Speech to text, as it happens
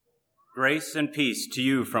Grace and peace to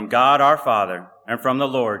you from God our Father and from the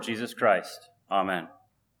Lord Jesus Christ. Amen.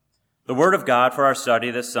 The word of God for our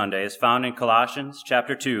study this Sunday is found in Colossians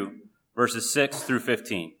chapter 2, verses 6 through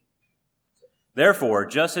 15. Therefore,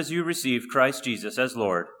 just as you received Christ Jesus as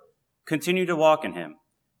Lord, continue to walk in him,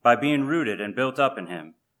 by being rooted and built up in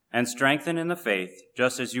him, and strengthened in the faith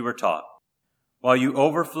just as you were taught, while you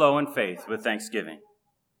overflow in faith with thanksgiving.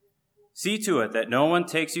 See to it that no one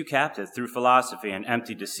takes you captive through philosophy and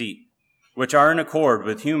empty deceit, which are in accord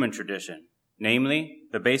with human tradition, namely,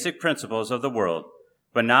 the basic principles of the world,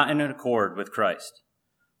 but not in accord with Christ.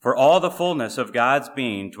 For all the fullness of God's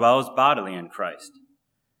being dwells bodily in Christ,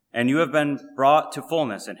 and you have been brought to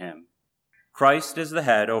fullness in him. Christ is the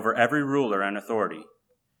head over every ruler and authority.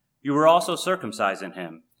 You were also circumcised in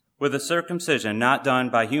him, with a circumcision not done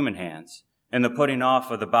by human hands, in the putting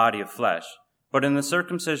off of the body of flesh, but in the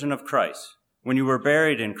circumcision of Christ, when you were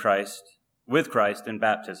buried in Christ, with Christ in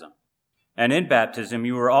baptism. And in baptism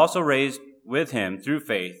you were also raised with him through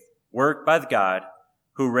faith, worked by God,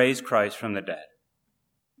 who raised Christ from the dead.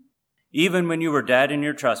 Even when you were dead in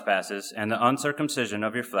your trespasses and the uncircumcision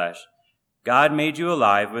of your flesh, God made you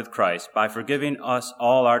alive with Christ by forgiving us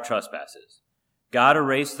all our trespasses. God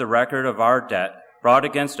erased the record of our debt brought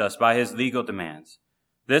against us by his legal demands.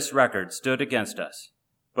 This record stood against us,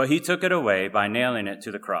 but he took it away by nailing it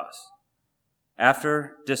to the cross.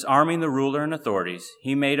 After disarming the ruler and authorities,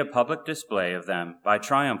 he made a public display of them by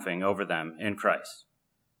triumphing over them in Christ.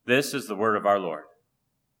 This is the word of our Lord.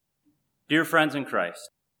 Dear friends in Christ,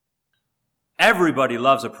 everybody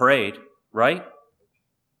loves a parade, right?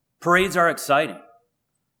 Parades are exciting,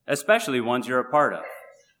 especially ones you're a part of.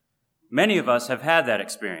 Many of us have had that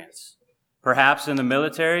experience, perhaps in the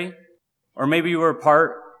military, or maybe you were a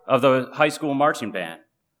part of the high school marching band,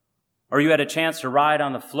 or you had a chance to ride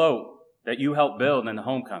on the float that you helped build in the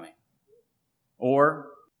homecoming. Or,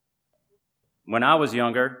 when I was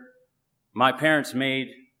younger, my parents made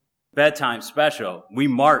bedtime special. We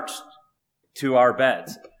marched to our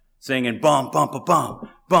beds, singing bum, bum, ba, bum,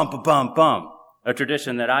 bum, ba, bum, bum, a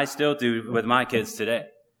tradition that I still do with my kids today.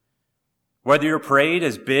 Whether your parade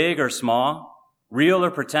is big or small, real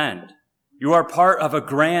or pretend, you are part of a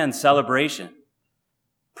grand celebration.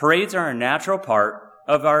 Parades are a natural part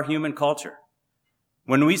of our human culture.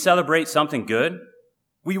 When we celebrate something good,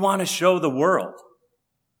 we want to show the world.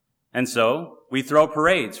 And so, we throw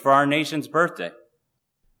parades for our nation's birthday,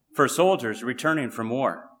 for soldiers returning from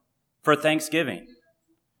war, for Thanksgiving.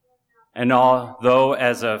 And although,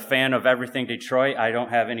 as a fan of everything Detroit, I don't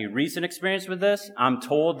have any recent experience with this, I'm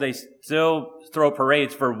told they still throw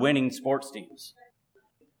parades for winning sports teams.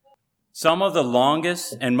 Some of the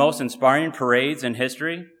longest and most inspiring parades in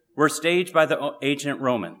history were staged by the ancient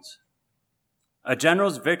Romans. A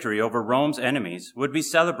general's victory over Rome's enemies would be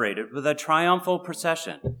celebrated with a triumphal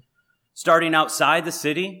procession, starting outside the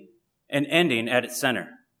city and ending at its center.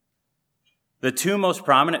 The two most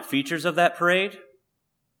prominent features of that parade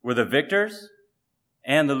were the victors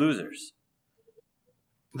and the losers.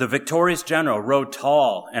 The victorious general rode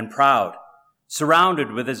tall and proud,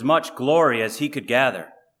 surrounded with as much glory as he could gather: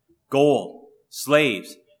 gold,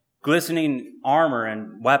 slaves, glistening armor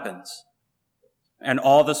and weapons, and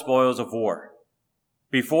all the spoils of war.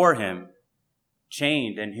 Before him,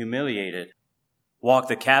 chained and humiliated, walked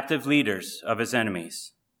the captive leaders of his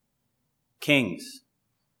enemies, kings,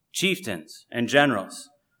 chieftains, and generals,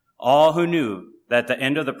 all who knew that the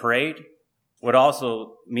end of the parade would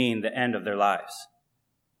also mean the end of their lives.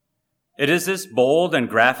 It is this bold and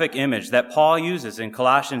graphic image that Paul uses in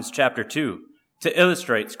Colossians chapter 2 to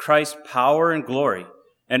illustrate Christ's power and glory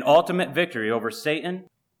and ultimate victory over Satan,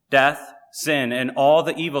 death, sin, and all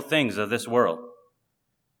the evil things of this world.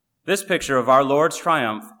 This picture of our Lord's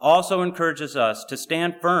triumph also encourages us to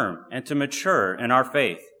stand firm and to mature in our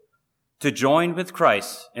faith, to join with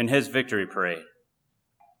Christ in his victory parade.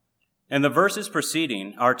 In the verses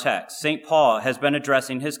preceding our text, St. Paul has been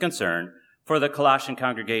addressing his concern for the Colossian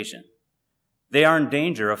congregation. They are in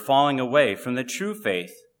danger of falling away from the true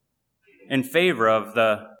faith in favor of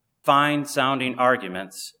the fine-sounding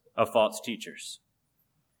arguments of false teachers.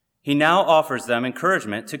 He now offers them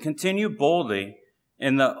encouragement to continue boldly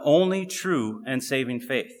in the only true and saving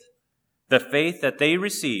faith, the faith that they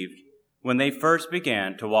received when they first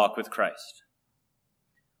began to walk with Christ.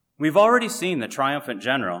 We've already seen the triumphant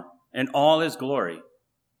general in all his glory,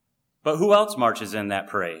 but who else marches in that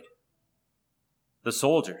parade? The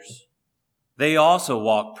soldiers. They also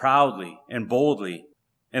walk proudly and boldly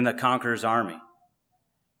in the conqueror's army.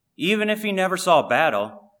 Even if he never saw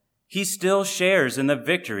battle, he still shares in the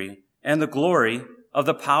victory and the glory of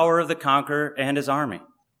the power of the conqueror and his army.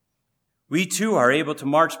 We too are able to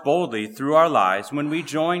march boldly through our lives when we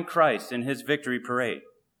join Christ in his victory parade.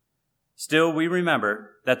 Still, we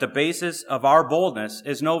remember that the basis of our boldness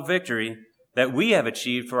is no victory that we have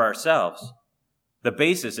achieved for ourselves. The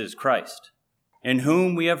basis is Christ, in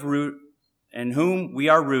whom we are rooted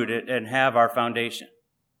and have our foundation.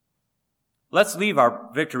 Let's leave our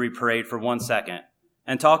victory parade for 1 second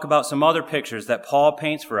and talk about some other pictures that Paul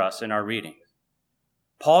paints for us in our reading.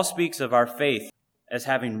 Paul speaks of our faith as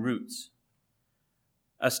having roots.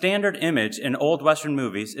 A standard image in old Western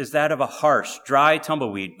movies is that of a harsh, dry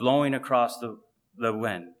tumbleweed blowing across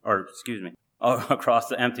across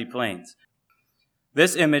the empty plains.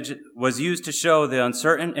 This image was used to show the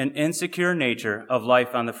uncertain and insecure nature of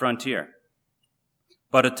life on the frontier.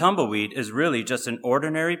 But a tumbleweed is really just an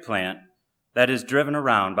ordinary plant that is driven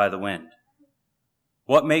around by the wind.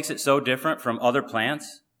 What makes it so different from other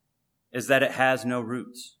plants is that it has no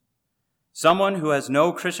roots. Someone who has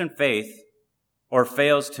no Christian faith or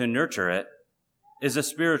fails to nurture it is a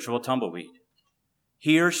spiritual tumbleweed.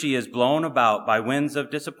 He or she is blown about by winds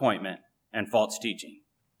of disappointment and false teaching.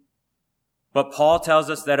 But Paul tells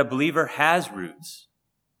us that a believer has roots,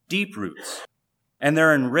 deep roots, and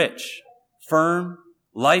they're in rich, firm,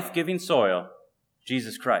 life-giving soil,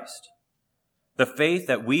 Jesus Christ. The faith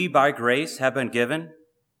that we by grace have been given,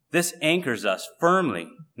 this anchors us firmly,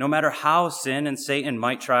 no matter how sin and Satan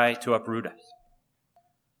might try to uproot us.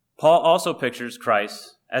 Paul also pictures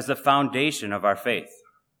Christ as the foundation of our faith.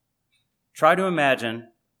 Try to imagine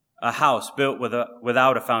a house built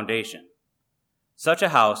without a foundation. Such a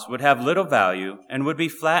house would have little value and would be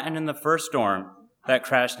flattened in the first storm that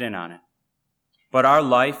crashed in on it. But our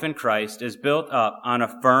life in Christ is built up on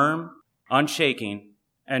a firm, unshaking,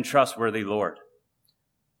 and trustworthy Lord.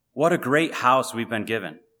 What a great house we've been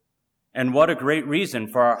given, and what a great reason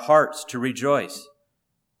for our hearts to rejoice,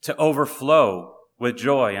 to overflow with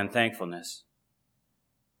joy and thankfulness.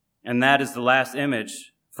 And that is the last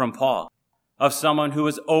image from Paul of someone who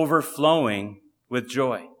is overflowing with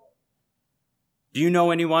joy. Do you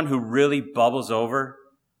know anyone who really bubbles over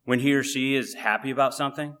when he or she is happy about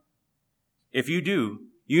something? If you do,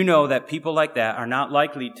 you know that people like that are not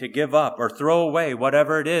likely to give up or throw away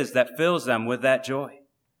whatever it is that fills them with that joy.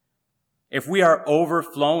 If we are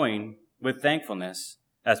overflowing with thankfulness,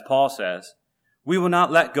 as Paul says, we will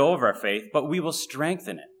not let go of our faith, but we will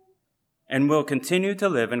strengthen it and will continue to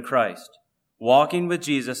live in Christ, walking with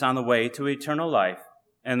Jesus on the way to eternal life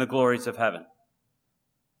and the glories of heaven.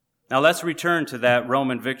 Now let's return to that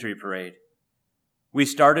Roman victory parade. We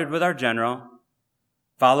started with our general,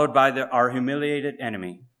 followed by our humiliated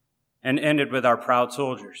enemy, and ended with our proud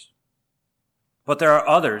soldiers. But there are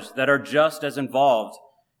others that are just as involved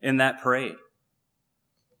in that parade.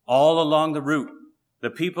 All along the route, the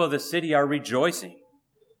people of the city are rejoicing.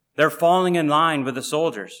 They're falling in line with the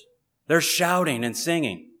soldiers. They're shouting and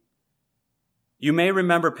singing. You may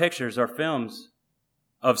remember pictures or films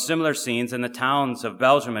of similar scenes in the towns of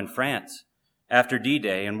Belgium and France after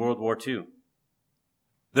D-Day in World War II.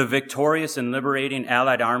 The victorious and liberating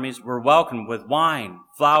Allied armies were welcomed with wine,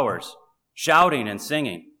 flowers, shouting and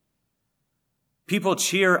singing. People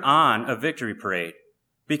cheer on a victory parade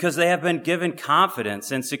because they have been given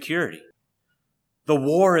confidence and security. The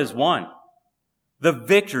war is won. The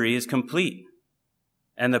victory is complete.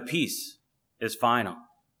 And the peace is final.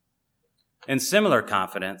 In similar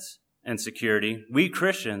confidence and security, we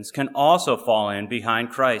Christians can also fall in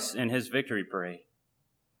behind Christ in his victory parade.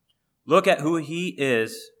 Look at who he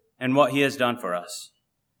is and what he has done for us.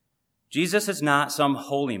 Jesus is not some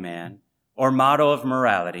holy man or model of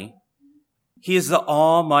morality. He is the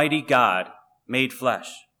Almighty God made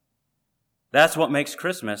flesh. That's what makes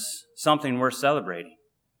Christmas something worth celebrating.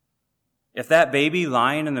 If that baby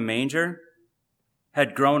lying in the manger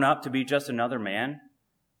had grown up to be just another man,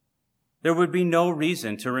 there would be no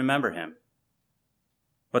reason to remember him.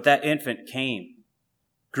 But that infant came,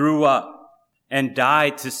 grew up, and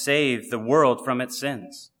died to save the world from its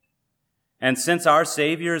sins. And since our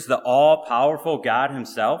Savior is the all-powerful God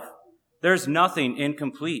himself, there's nothing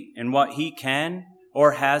incomplete in what he can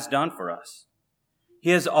or has done for us. He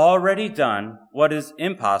has already done what is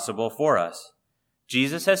impossible for us.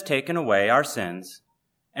 Jesus has taken away our sins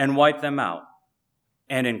and wiped them out.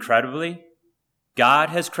 And incredibly, God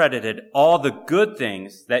has credited all the good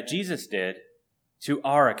things that Jesus did to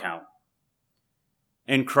our account.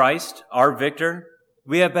 In Christ, our victor,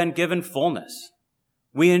 we have been given fullness.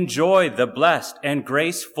 We enjoy the blessed and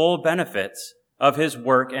graceful benefits of his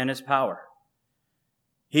work and his power.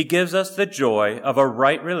 He gives us the joy of a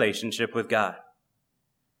right relationship with God.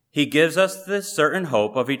 He gives us the certain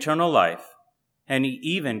hope of eternal life, and he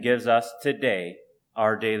even gives us today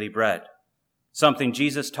our daily bread. something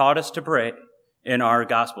Jesus taught us to pray in our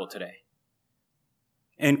gospel today.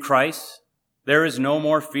 In Christ, there is no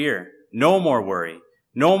more fear, no more worry,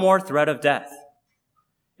 no more threat of death.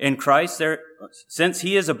 In Christ, since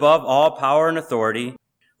he is above all power and authority,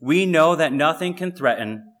 we know that nothing can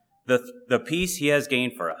threaten the peace he has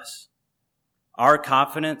gained for us. Our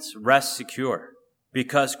confidence rests secure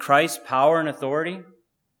because Christ's power and authority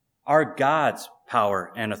are God's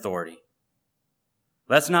power and authority.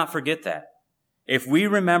 Let's not forget that. If we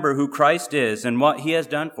remember who Christ is and what he has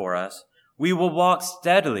done for us, we will walk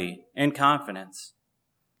steadily in confidence.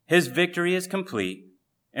 His victory is complete,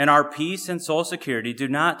 and our peace and soul security do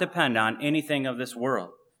not depend on anything of this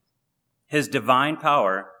world. His divine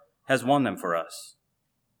power has won them for us.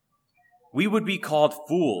 We would be called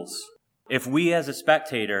fools if we, as a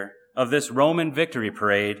spectator of this Roman victory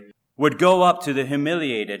parade, would go up to the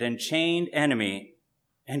humiliated and chained enemy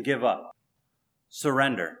and give up,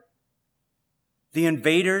 surrender. The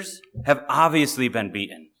invaders have obviously been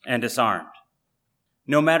beaten and disarmed.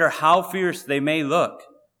 No matter how fierce they may look,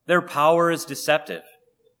 their power is deceptive,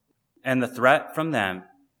 and the threat from them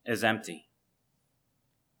is empty.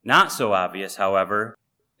 Not so obvious, however,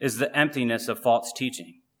 is the emptiness of false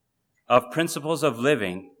teaching, of principles of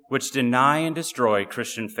living which deny and destroy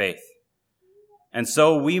Christian faith. And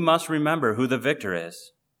so we must remember who the victor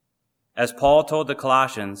is. As Paul told the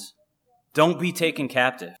Colossians, don't be taken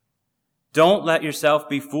captive. Don't let yourself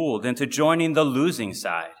be fooled into joining the losing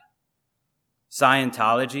side.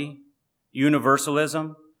 Scientology,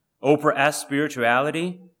 universalism, Oprah-esque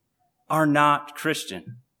spirituality are not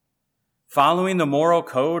Christian. Following the moral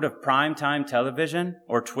code of primetime television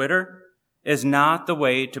or Twitter is not the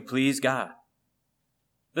way to please God.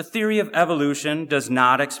 The theory of evolution does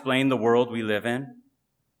not explain the world we live in.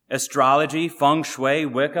 Astrology, feng shui,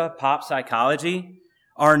 Wicca, pop psychology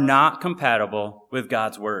are not compatible with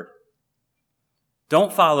God's word.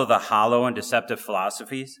 Don't follow the hollow and deceptive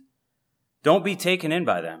philosophies. Don't be taken in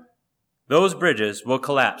by them. Those bridges will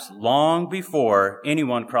collapse long before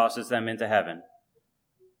anyone crosses them into heaven,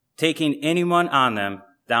 taking anyone on them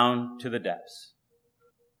down to the depths.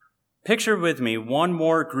 Picture with me one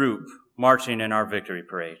more group marching in our victory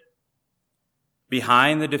parade.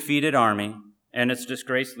 Behind the defeated army and its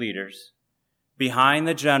disgraced leaders, behind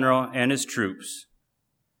the general and his troops,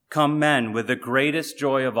 come men with the greatest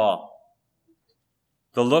joy of all.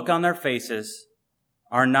 The look on their faces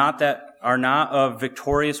are not of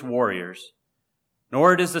victorious warriors,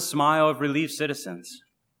 nor it is the smile of relieved citizens.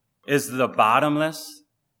 It is the bottomless,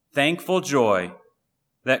 thankful joy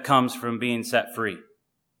that comes from being set free.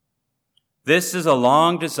 This is a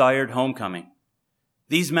long-desired homecoming.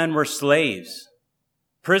 These men were slaves,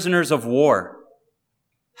 prisoners of war,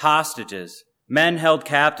 hostages, men held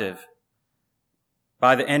captive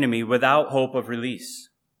by the enemy without hope of release,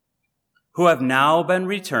 who have now been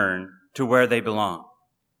returned to where they belong.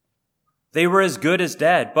 They were as good as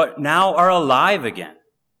dead, but now are alive again.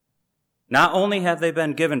 Not only have they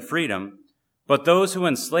been given freedom, but those who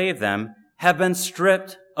enslaved them have been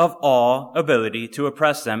stripped of all ability to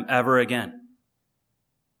oppress them ever again.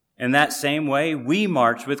 In that same way, we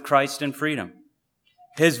march with Christ in freedom.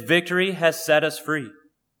 His victory has set us free.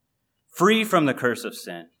 Free from the curse of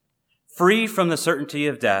sin, free from the certainty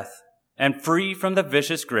of death, and free from the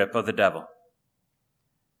vicious grip of the devil.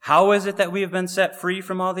 How is it that we have been set free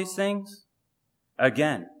from all these things?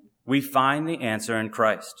 Again, we find the answer in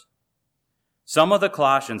Christ. Some of the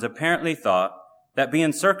Colossians apparently thought that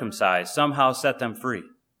being circumcised somehow set them free.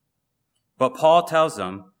 But Paul tells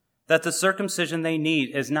them that the circumcision they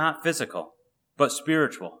need is not physical, but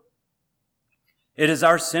spiritual. It is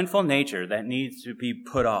our sinful nature that needs to be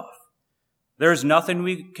put off. There is nothing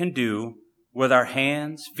we can do with our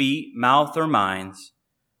hands, feet, mouth, or minds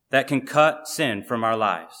that can cut sin from our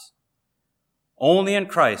lives. Only in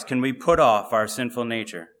Christ can we put off our sinful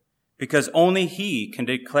nature, because only He can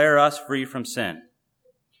declare us free from sin.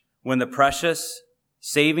 When the precious,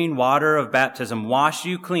 saving water of baptism washed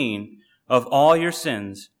you clean of all your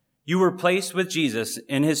sins, you were placed with Jesus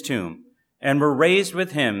in His tomb and were raised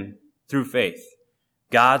with Him through faith.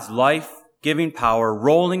 God's life-giving power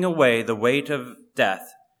rolling away the weight of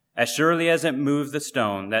death as surely as it moved the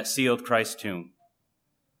stone that sealed Christ's tomb.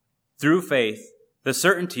 Through faith, the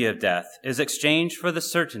certainty of death is exchanged for the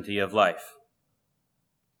certainty of life.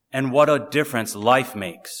 And what a difference life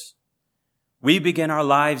makes. We begin our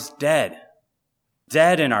lives dead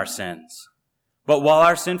in our sins. But while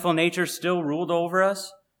our sinful nature still ruled over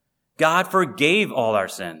us, God forgave all our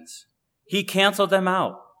sins. He canceled them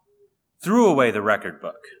out, threw away the record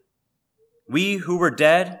book. We who were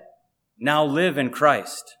dead now live in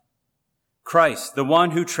Christ. Christ, the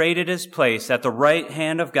one who traded his place at the right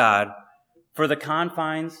hand of God for the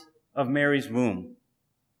confines of Mary's womb,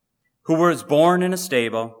 who was born in a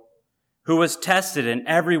stable, who was tested in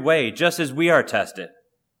every way just as we are tested,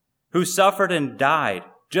 who suffered and died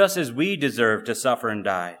just as we deserve to suffer and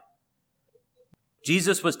die.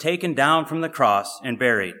 Jesus was taken down from the cross and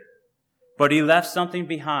buried, but he left something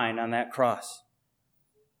behind on that cross: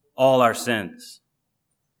 all our sins.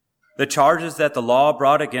 The charges that the law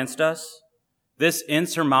brought against us, this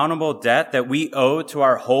insurmountable debt that we owe to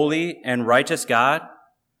our holy and righteous God,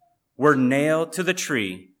 were nailed to the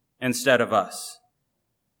tree instead of us,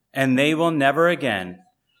 and they will never again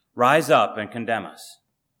rise up and condemn us.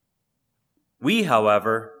 We,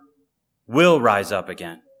 however, will rise up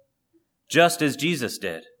again, just as Jesus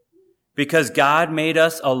did, because God made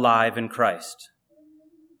us alive in Christ.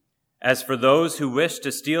 As for those who wish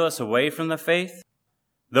to steal us away from the faith,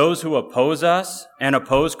 those who oppose us and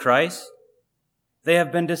oppose Christ, they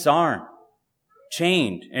have been disarmed,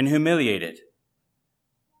 chained, and humiliated.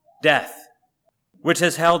 Death, which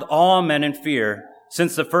has held all men in fear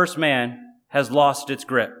since the first man, has lost its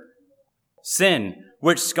grip. Sin,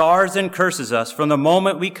 which scars and curses us from the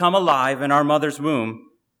moment we come alive in our mother's womb,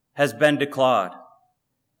 has been declawed.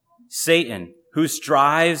 Satan, who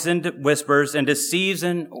strives and whispers and deceives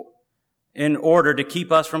in order to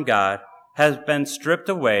keep us from God, has been stripped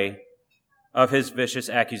away of his vicious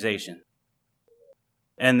accusation.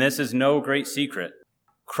 And this is no great secret.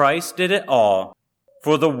 Christ did it all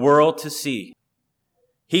for the world to see.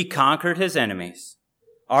 He conquered his enemies,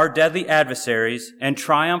 our deadly adversaries, and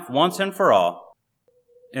triumphed once and for all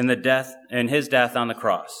in his death on the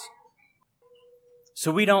cross.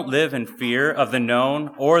 So we don't live in fear of the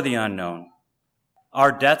known or the unknown.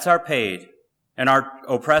 Our debts are paid, and our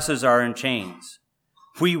oppressors are in chains.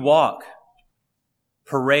 We walk,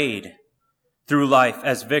 parade through life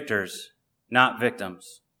as victors, not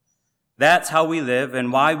victims. That's how we live,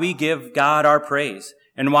 and why we give God our praise,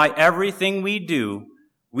 and why everything we do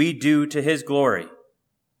to his glory.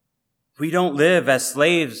 We don't live as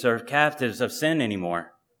slaves or captives of sin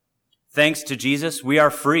anymore. Thanks to Jesus, we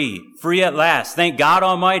are free at last. Thank God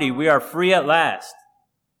Almighty, we are free at last.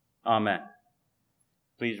 Amen.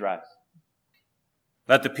 Please rise.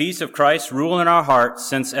 Let the peace of Christ rule in our hearts,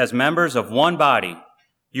 since as members of one body,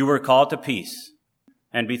 you were called to peace,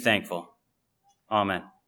 and be thankful. Amen.